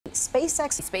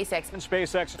SpaceX. SpaceX. And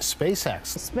SpaceX.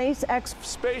 SpaceX. SpaceX.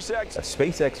 SpaceX. A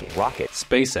SpaceX rocket.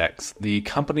 SpaceX, the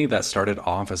company that started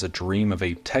off as a dream of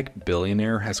a tech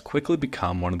billionaire, has quickly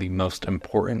become one of the most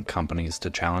important companies to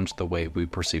challenge the way we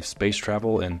perceive space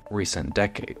travel in recent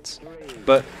decades.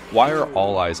 But why are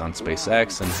all eyes on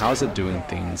SpaceX, and how is it doing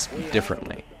things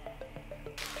differently?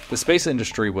 The space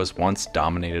industry was once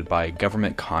dominated by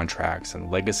government contracts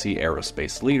and legacy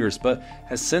aerospace leaders, but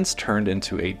has since turned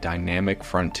into a dynamic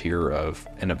frontier of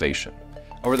innovation.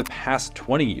 Over the past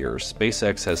 20 years,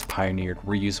 SpaceX has pioneered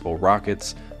reusable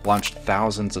rockets, launched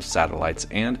thousands of satellites,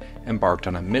 and embarked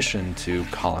on a mission to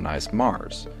colonize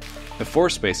Mars. Before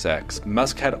SpaceX,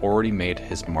 Musk had already made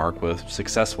his mark with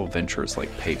successful ventures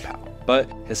like PayPal, but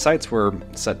his sights were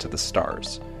set to the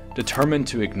stars. Determined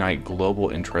to ignite global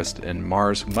interest in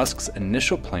Mars, Musk's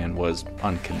initial plan was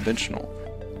unconventional.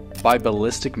 Buy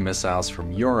ballistic missiles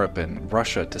from Europe and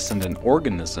Russia to send an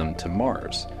organism to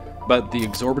Mars. But the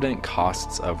exorbitant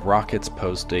costs of rockets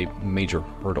posed a major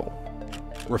hurdle.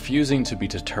 Refusing to be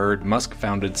deterred, Musk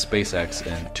founded SpaceX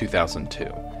in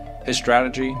 2002. His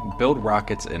strategy: build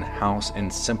rockets in-house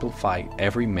and simplify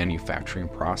every manufacturing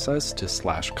process to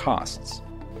slash costs.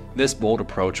 This bold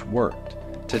approach worked.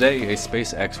 Today, a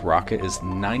SpaceX rocket is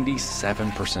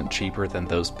 97% cheaper than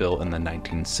those built in the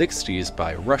 1960s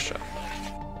by Russia.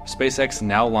 SpaceX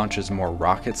now launches more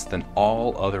rockets than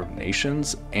all other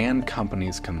nations and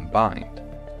companies combined.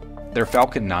 Their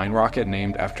Falcon 9 rocket,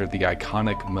 named after the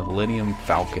iconic Millennium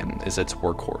Falcon, is its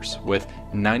workhorse. With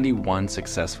 91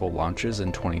 successful launches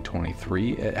in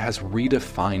 2023, it has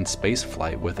redefined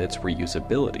spaceflight with its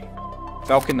reusability.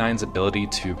 Falcon 9's ability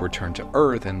to return to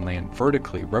Earth and land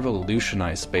vertically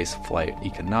revolutionized spaceflight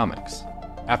economics.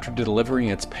 After delivering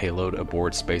its payload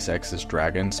aboard SpaceX's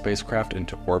Dragon spacecraft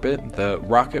into orbit, the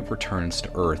rocket returns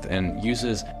to Earth and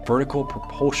uses vertical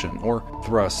propulsion, or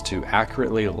thrust, to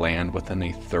accurately land within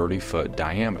a 30-foot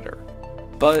diameter.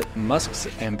 But Musk's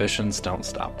ambitions don't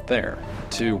stop there.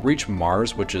 To reach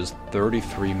Mars, which is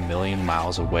 33 million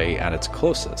miles away at its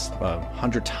closest,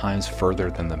 100 times further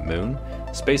than the Moon,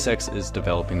 SpaceX is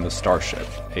developing the Starship,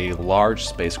 a large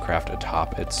spacecraft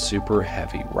atop its super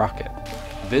heavy rocket.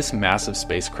 This massive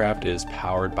spacecraft is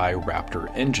powered by Raptor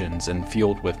engines and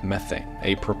fueled with methane,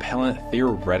 a propellant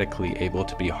theoretically able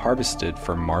to be harvested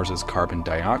from Mars's carbon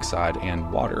dioxide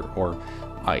and water, or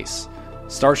ice.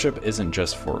 Starship isn't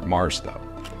just for Mars, though.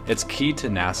 It's key to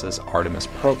NASA's Artemis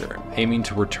program, aiming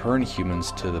to return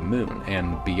humans to the Moon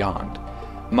and beyond.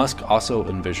 Musk also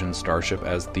envisions Starship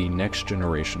as the next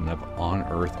generation of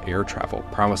on-Earth air travel,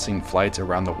 promising flights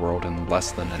around the world in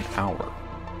less than an hour.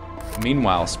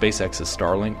 Meanwhile, SpaceX's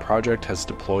Starlink project has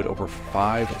deployed over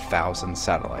 5,000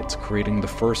 satellites, creating the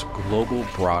first global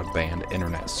broadband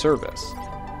internet service.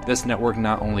 This network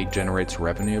not only generates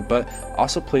revenue, but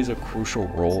also plays a crucial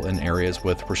role in areas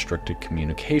with restricted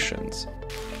communications.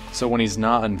 So when he's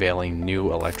not unveiling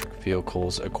new electric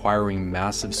vehicles, acquiring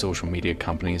massive social media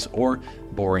companies, or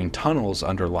boring tunnels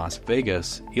under Las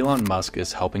Vegas, Elon Musk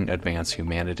is helping advance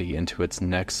humanity into its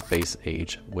next space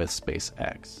age with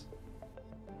SpaceX.